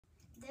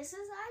this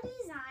is our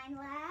design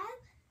lab,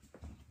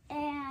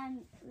 and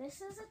this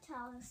is a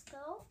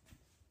telescope,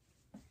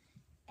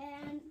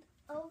 and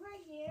over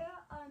here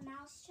are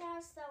mouse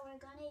traps that we're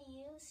going to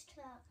use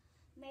to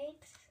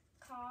make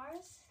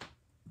cars.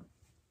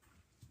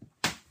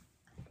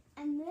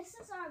 And this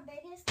is our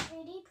biggest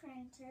 3D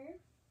printer.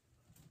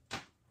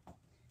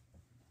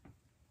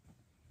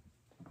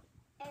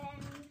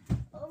 And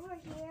over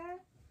here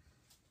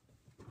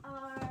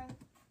are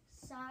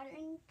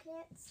soldering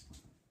kits.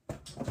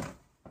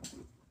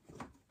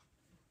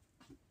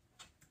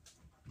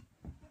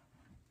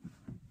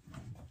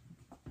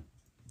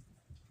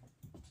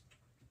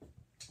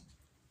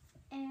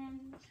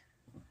 And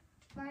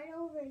right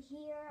over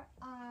here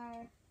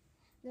are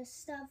the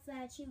stuff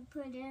that you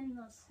put in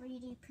the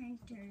 3D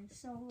printer,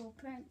 so we'll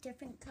print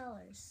different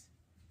colors.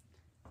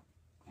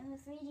 And the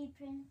 3D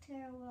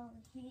printer will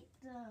heat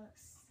the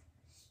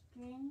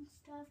string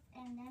stuff,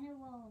 and then it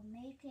will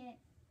make it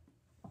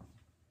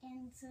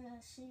into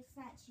the shape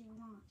that you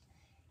want.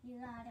 You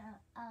gotta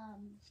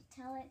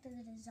tell it the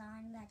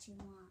design that you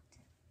want.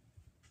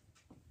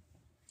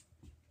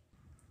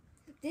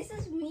 This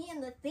is me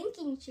in the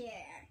thinking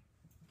chair.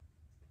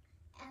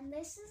 And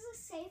this is a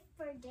safe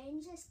for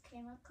dangerous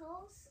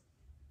chemicals.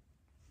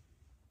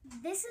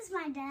 This is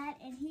my dad,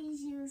 and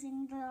he's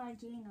using the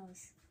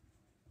Arduinos.